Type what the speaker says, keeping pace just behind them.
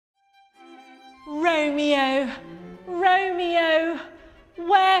Romeo, Romeo,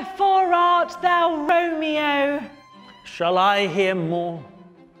 wherefore art thou Romeo? Shall I hear more,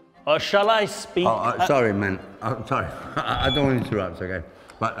 or shall I speak? Sorry, man. Sorry, I don't want to interrupt, okay?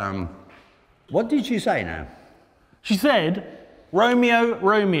 But, what did she say now? She said, Romeo,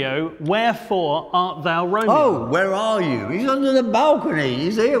 Romeo, wherefore art thou Romeo? Oh, where are you? He's under the balcony.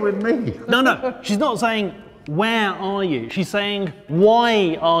 He's here with me. No, she's not saying, where are you? She's saying,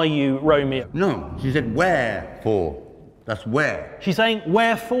 why are you Romeo? No, she said wherefore. That's where. She's saying,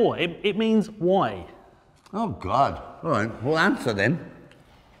 wherefore? It means why. Oh, God. All right, we'll answer then.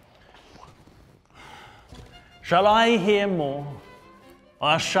 Shall I hear more,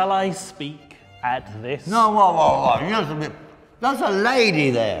 or shall I speak at this? No, whoa. You have to be, that's a lady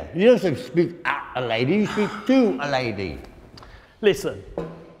there. You have to speak at a lady, you speak to a lady. Listen,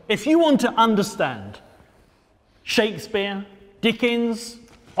 if you want to understand Shakespeare, Dickens,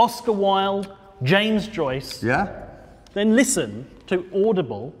 Oscar Wilde, James Joyce, yeah? Then listen to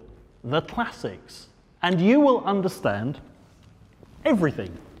Audible, the classics, and you will understand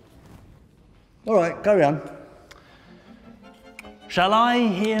everything. All right, carry on. Shall I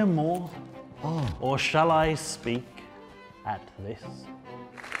hear more, or shall I speak at this?